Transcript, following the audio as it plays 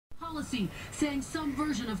policy, saying some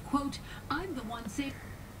version of, quote, I'm the one saying...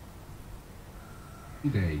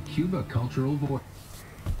 A Cuba cultural voice.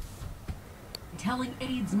 Telling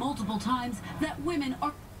aides multiple times that women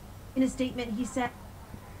are... In a statement, he said...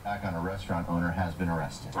 Back on a restaurant owner has been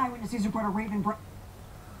arrested. Eyewitness News reporter Raven...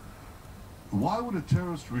 Why would a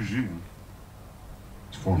terrorist regime...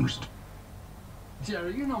 Foremost.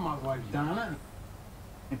 Jerry, you know my wife, Donna.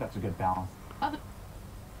 I think that's a good balance.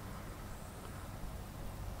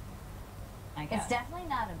 It's definitely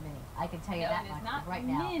not a mini. I can tell you that much right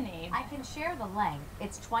now. I can share the length.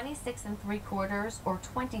 It's 26 3/4 or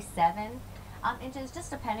 27 inches,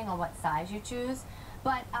 just depending on what size you choose.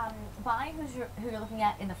 But Vi, who you're looking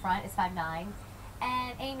at in the front, is 5'9",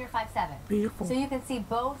 and Aim, you're 5'7". Beautiful. So you can see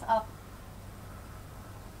both up.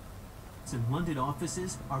 In London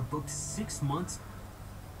offices are booked 6 months.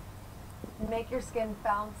 Make your skin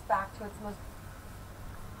bounce back to its most.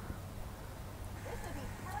 This would be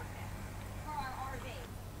perfect for our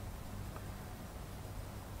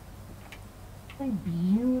RV.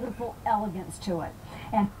 Beautiful elegance to it.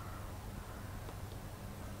 And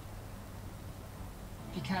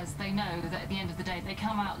because they know that at the end of the day they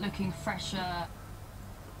come out looking fresher.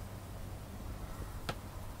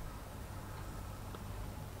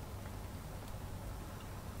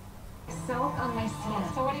 Silk on my skin.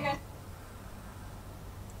 So what do you guys...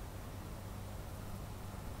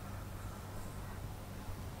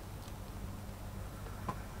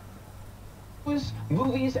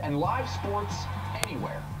 Movies and live sports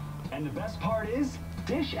anywhere. And the best part is,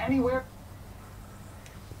 Dish Anywhere